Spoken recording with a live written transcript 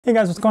Hey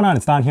guys, what's going on?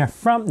 It's Don here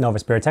from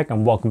Novaspirit Tech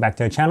and welcome back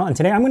to the channel. And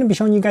today I'm going to be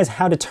showing you guys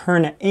how to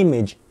turn an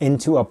image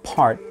into a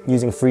part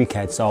using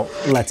Freecad. So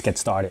let's get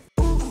started.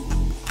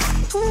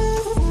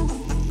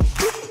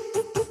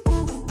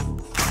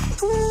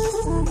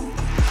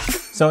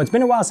 So it's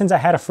been a while since I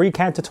had a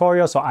Freecad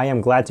tutorial, so I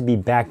am glad to be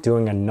back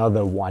doing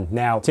another one.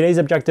 Now, today's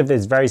objective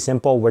is very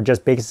simple. We're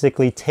just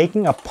basically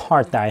taking a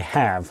part that I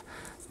have.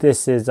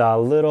 This is a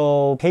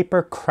little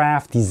paper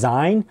craft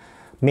design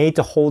made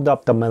to hold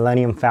up the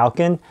Millennium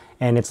Falcon,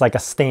 and it's like a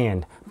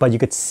stand, but you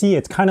could see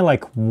it's kind of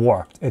like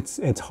warped.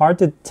 It's hard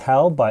to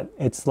tell, but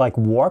it's like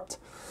warped.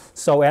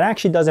 So it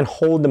actually doesn't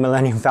hold the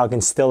Millennium Falcon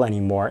still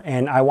anymore,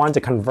 and I wanted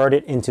to convert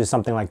it into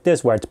something like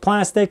this where it's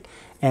plastic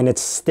and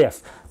it's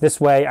stiff.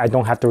 This way I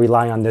don't have to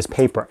rely on this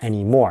paper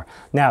anymore.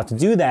 Now to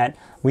do that,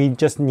 we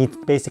just need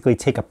to basically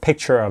take a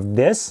picture of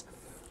this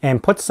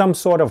and put some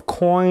sort of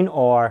coin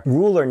or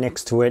ruler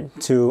next to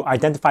it to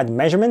identify the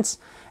measurements,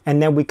 and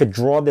then we could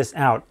draw this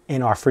out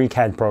in our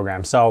Freecad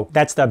program. So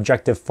that's the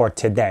objective for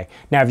today.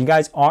 Now, if you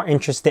guys are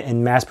interested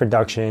in mass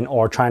production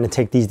or trying to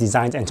take these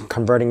designs and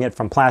converting it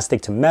from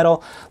plastic to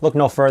metal, look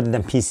no further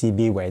than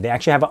PCBWay. They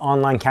actually have an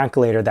online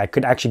calculator that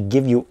could actually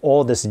give you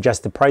all the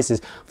suggested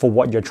prices for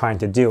what you're trying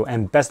to do.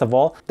 And best of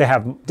all, they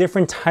have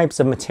different types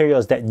of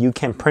materials that you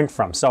can print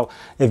from. So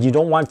if you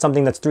don't want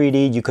something that's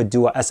 3D, you could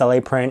do a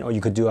SLA print, or you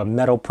could do a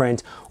metal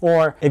print,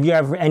 or if you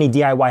have any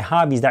DIY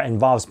hobbies that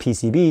involves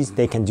PCBs,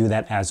 they can do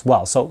that as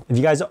well. So if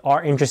you guys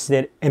are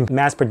interested in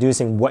mass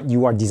producing what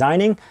you are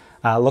designing,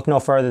 look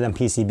no further than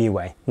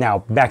PCBWay.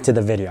 Now back to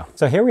the video.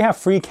 So here we have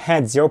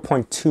Freecad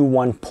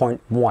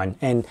 0.21.1,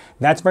 and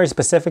that's very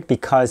specific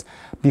because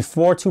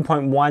before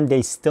 2.1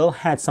 they still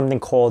had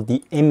something called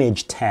the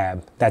image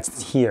tab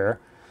that's here,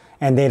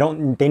 and they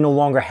no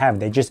longer have.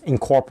 They just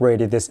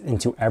incorporated this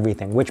into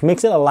everything, which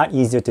makes it a lot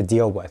easier to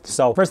deal with.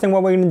 So first thing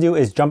what we're going to do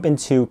is jump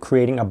into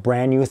creating a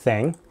brand new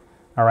thing.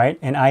 All right,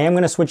 and I am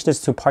going to switch this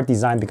to part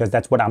design because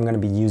that's what I'm going to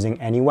be using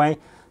anyway.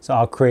 So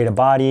I'll create a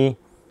body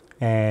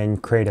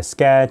and create a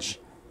sketch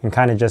and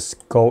kind of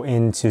just go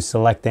into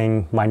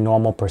selecting my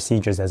normal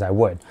procedures as I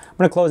would. I'm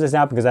going to close this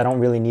out because I don't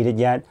really need it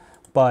yet,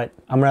 but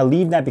I'm going to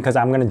leave that because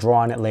I'm going to draw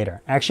on it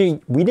later. Actually,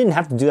 we didn't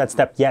have to do that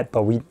step yet,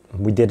 but we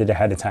did it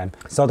ahead of time.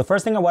 So the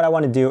first thing what I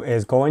want to do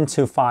is go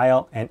into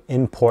File and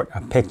import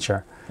a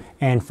picture.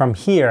 And from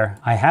here,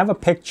 I have a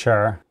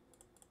picture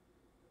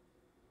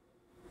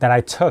that I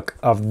took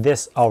of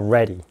this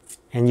already.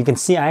 And you can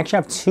see I actually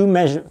have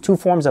two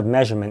forms of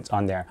measurements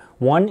on there.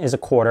 One is a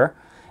quarter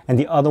and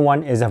the other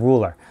one is a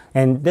ruler.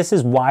 And this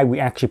is why we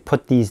actually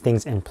put these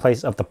things in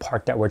place of the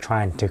part that we're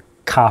trying to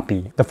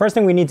copy. The first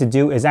thing we need to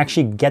do is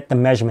actually get the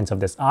measurements of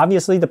this.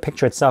 Obviously the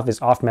picture itself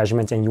is off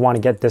measurements and you want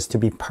to get this to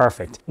be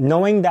perfect.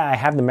 Knowing that I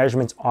have the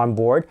measurements on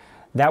board,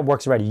 that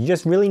works already. You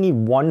just really need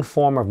one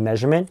form of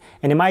measurement.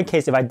 And in my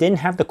case, if I didn't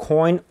have the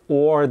coin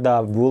or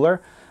the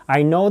ruler,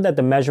 I know that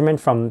the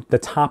measurement from the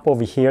top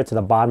over here to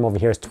the bottom over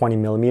here is 20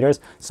 millimeters.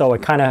 So I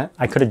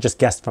could have just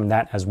guessed from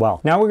that as well.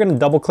 Now we're going to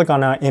double click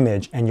on our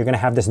image and you're going to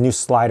have this new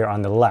slider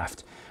on the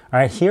left. All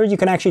right, here you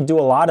can actually do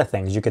a lot of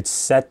things. You could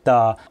set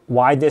the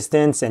Y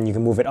distance and you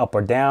can move it up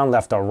or down,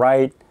 left or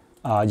right.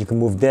 You can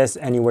move this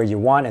anywhere you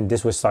want and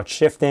this will start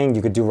shifting.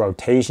 You could do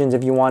rotations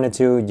if you wanted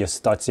to. You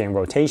start seeing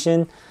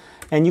rotation.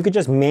 And you could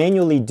just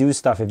manually do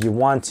stuff if you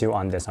want to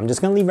on this. I'm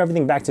just going to leave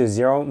everything back to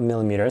 0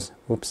 millimeters.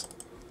 Oops,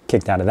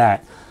 kicked out of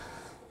that.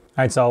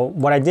 All right, so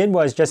what I did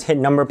was just hit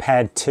number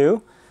pad 2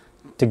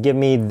 to give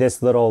me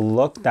this little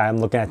look that I'm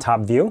looking at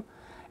top view.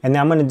 And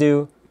then I'm going to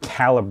do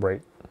calibrate.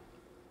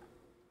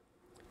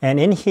 And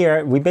in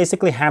here, we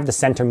basically have the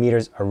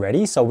centimeters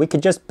already. So we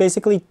could just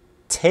basically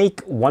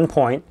take one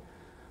point,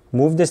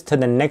 move this to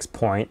the next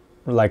point,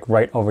 like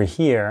right over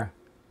here.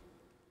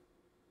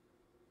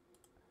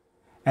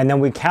 And then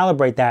we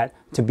calibrate that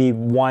to be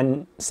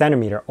 1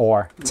 centimeter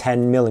or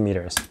 10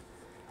 millimeters.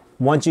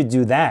 Once you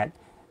do that,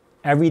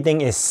 everything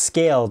is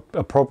scaled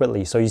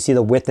appropriately. So you see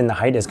the width and the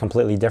height is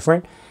completely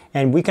different.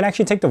 And we can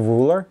actually take the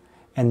ruler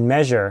and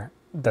measure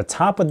the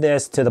top of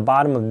this to the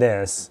bottom of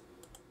this.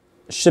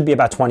 Should be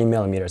about 20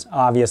 millimeters.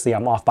 Obviously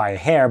I'm off by a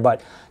hair,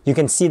 but you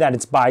can see that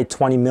it's by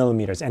 20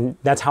 millimeters. And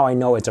that's how I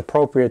know it's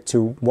appropriate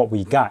to what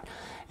we got.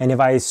 And if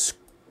I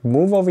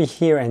move over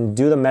here and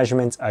do the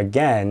measurements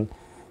again,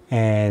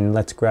 and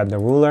let's grab the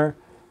ruler,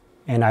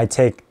 and I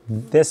take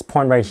this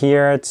point right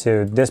here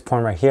to this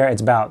point right here,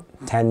 it's about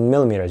 10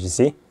 millimeters, you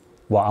see?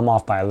 Well, I'm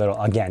off by a little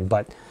again,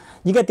 but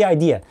you get the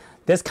idea.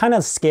 This kind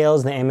of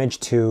scales the image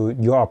to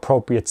your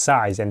appropriate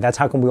size, and that's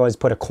how come we always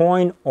put a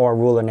coin or a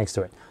ruler next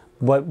to it.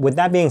 But with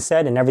that being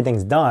said and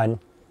everything's done,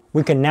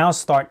 we can now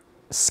start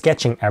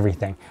sketching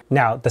everything.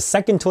 Now, the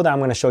second tool that I'm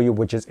going to show you,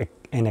 which is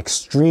an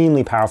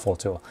extremely powerful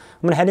tool.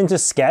 I'm going to head into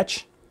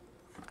Sketch,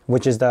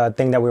 which is the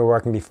thing that we were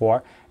working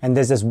before, and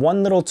there's this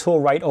one little tool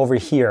right over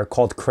here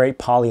called Create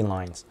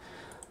Polylines.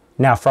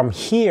 Now from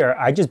here,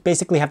 I just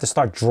basically have to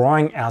start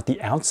drawing out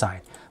the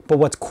outside. But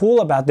what's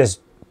cool about this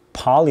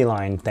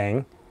polyline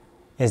thing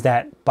is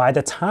that by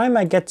the time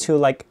I get to,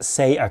 like,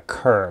 say a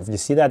curve, you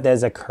see that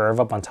there's a curve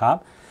up on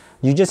top?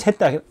 You just hit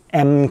the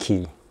M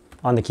key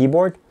on the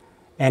keyboard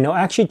and it'll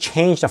actually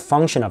change the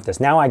function of this.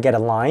 Now I get a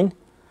line,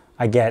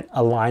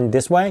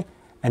 this way,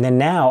 and then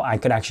now I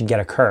could actually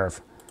get a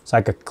curve. So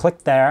I could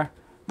click there,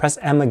 press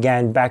M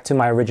again, back to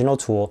my original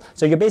tool.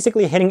 So you're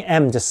basically hitting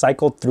M to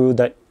cycle through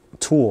the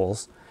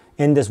tools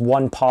in this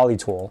one poly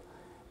tool.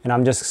 And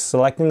I'm just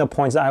selecting the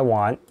points that I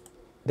want.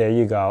 There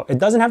you go. It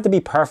doesn't have to be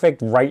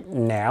perfect right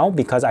now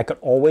because I could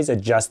always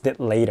adjust it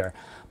later.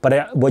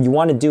 But what you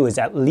want to do is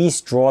at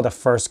least draw the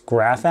first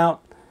graph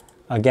out.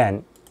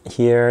 Again,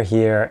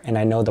 here, and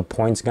I know the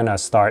point's gonna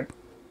start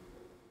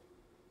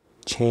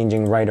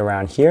changing right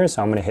around here.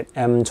 So I'm gonna hit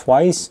M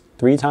twice,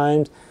 3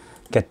 times,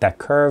 get that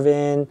curve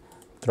in,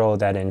 throw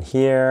that in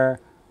here,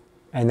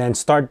 and then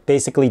start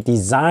basically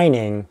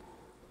designing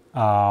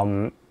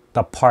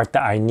the part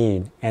that I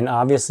need. And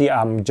obviously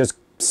I'm just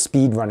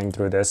speed running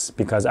through this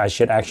because I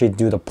should actually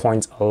do the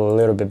points a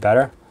little bit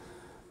better.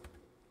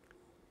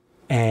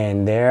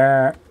 And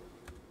there,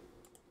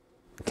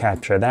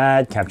 capture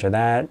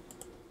that.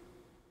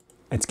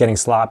 It's getting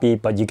sloppy,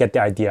 but you get the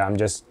idea. I'm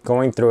just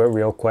going through it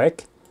real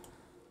quick.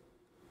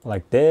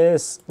 Like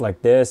this,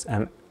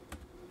 and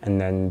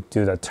then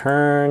do the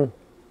turn.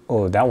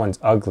 Oh, that one's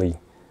ugly.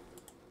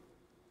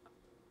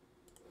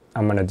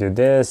 I'm gonna do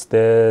this,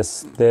 do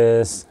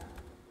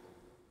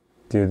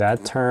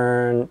that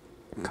turn,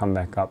 come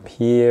back up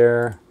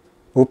here.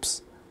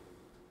 Oops.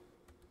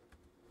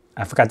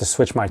 I forgot to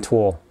switch my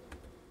tool.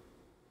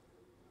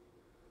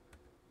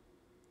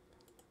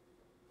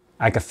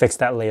 I could fix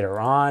that later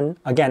on.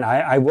 Again,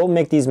 I will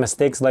make these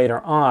mistakes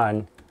later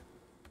on,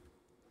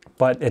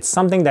 but it's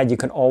something that you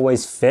can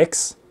always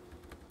fix.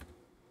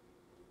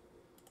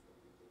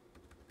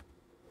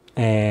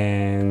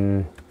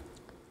 And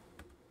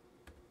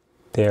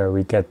there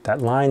we get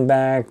that line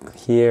back,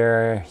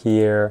 here.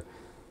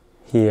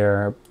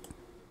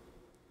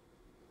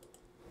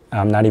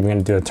 I'm not even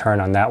gonna do a turn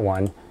on that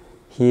one.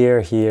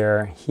 Here.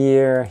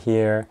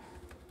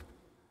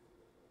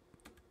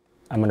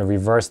 I'm gonna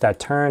reverse that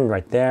turn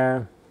right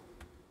there.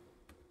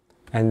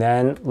 And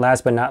then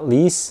last but not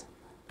least,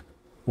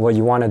 what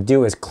you wanna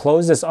do is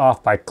close this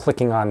off by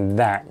clicking on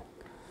that.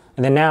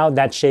 And then now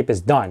that shape is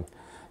done.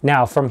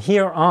 Now from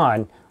here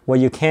on, what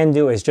you can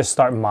do is just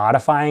start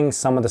modifying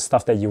some of the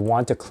stuff that you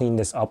want to clean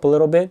this up a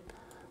little bit.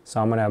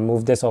 So I'm gonna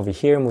move this over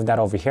here, move that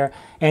over here,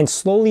 and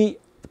slowly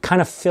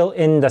kind of fill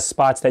in the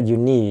spots that you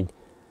need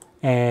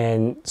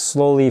and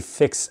slowly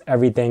fix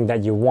everything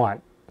that you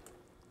want.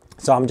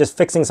 So I'm just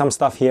fixing some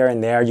stuff here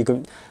and there. You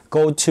could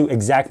go to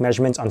exact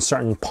measurements on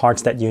certain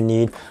parts that you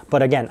need.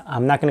 But again,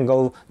 I'm not gonna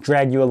go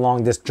drag you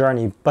along this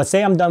journey. But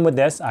say I'm done with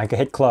this, I could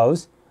hit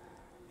close.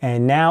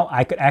 And now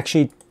I could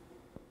actually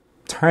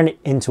turn it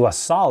into a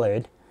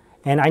solid.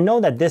 And I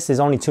know that this is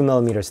only 2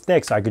 millimeters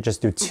thick, so I could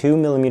just do 2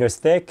 millimeters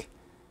thick,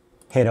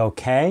 hit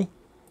OK.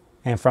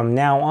 And from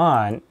now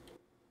on,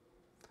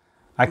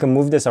 I can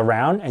move this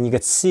around and you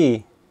could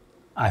see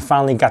I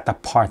finally got the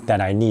part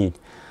that I need.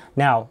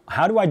 Now,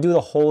 how do I do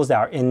the holes that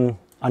are in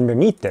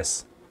underneath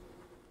this?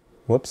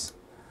 Whoops.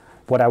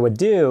 What I would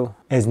do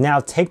is now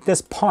take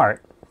this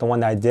part, the one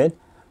that I did,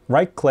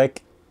 right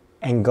click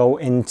and go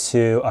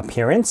into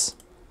appearance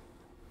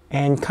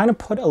and kind of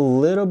put a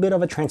little bit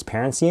of a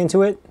transparency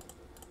into it.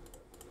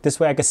 This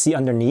way I could see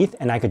underneath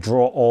and I could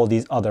draw all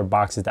these other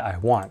boxes that I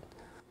want.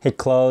 Hit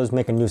close,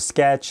 make a new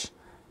sketch,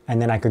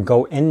 and then I could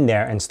go in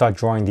there and start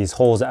drawing these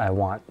holes that I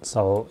want.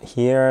 So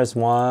here's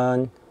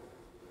one.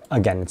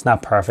 Again, it's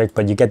not perfect,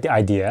 but you get the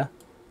idea.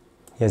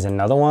 Here's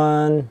another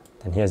one,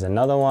 then here's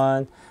another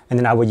one. And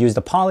then I would use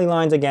the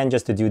polylines again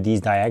just to do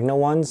these diagonal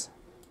ones,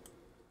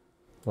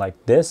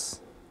 like this.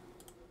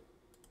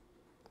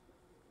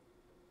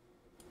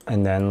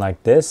 And then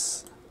like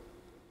this.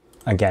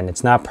 Again,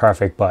 it's not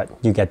perfect, but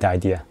you get the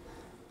idea.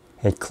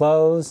 Hit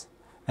close,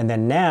 and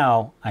then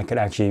now I could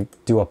actually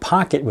do a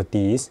pocket with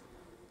these.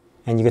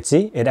 And you can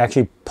see it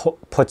actually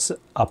puts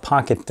a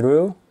pocket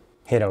through,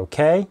 hit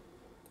OK.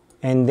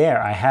 And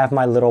there, I have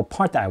my little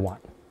part that I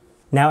want.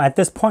 Now at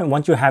this point,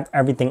 once you have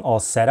everything all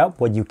set up,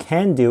 what you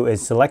can do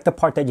is select the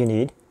part that you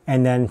need,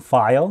 and then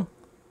File,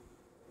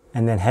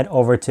 and then head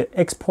over to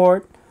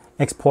Export,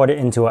 export it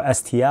into a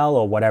STL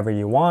or whatever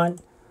you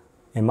want.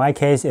 In my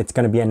case, it's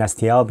gonna be an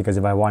STL because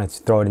if I wanted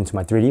to throw it into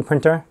my 3D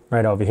printer,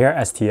 right over here,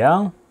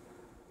 STL,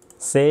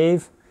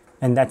 save,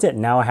 and that's it.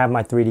 Now I have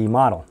my 3D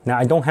model. Now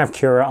I don't have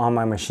Cura on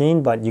my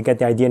machine, but you get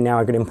the idea. Now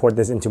I could import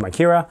this into my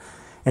Cura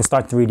and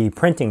start 3D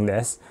printing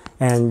this,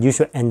 and you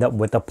should end up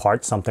with a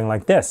part something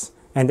like this.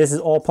 And this is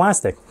all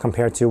plastic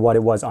compared to what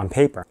it was on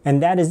paper.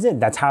 And that is it.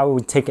 That's how I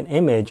would take an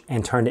image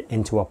and turn it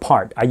into a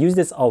part. I use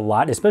this a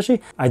lot,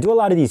 especially I do a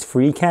lot of these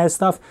Freecad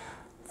stuff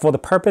for the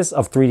purpose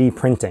of 3D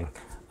printing.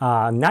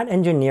 Not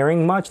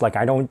engineering much, like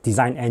I don't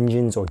design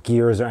engines or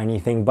gears or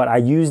anything, but I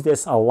use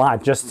this a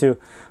lot just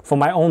for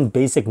my own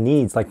basic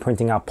needs, like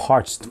printing out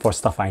parts for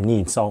stuff I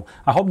need. So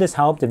I hope this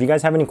helped. If you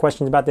guys have any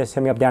questions about this,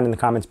 hit me up down in the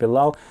comments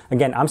below.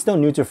 Again, I'm still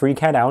new to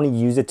Freecad. I only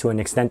use it to an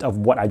extent of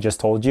what I just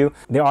told you.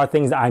 There are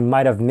things that I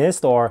might have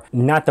missed or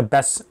not the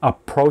best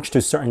approach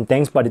to certain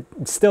things, but it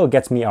still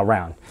gets me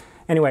around.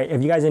 Anyway,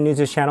 if you guys are new to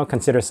this channel,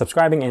 consider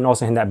subscribing and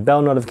also hit that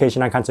bell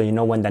notification icon so you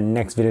know when the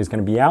next video is going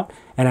to be out.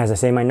 And as I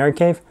say in my nerd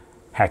cave,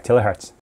 hack till it hurts.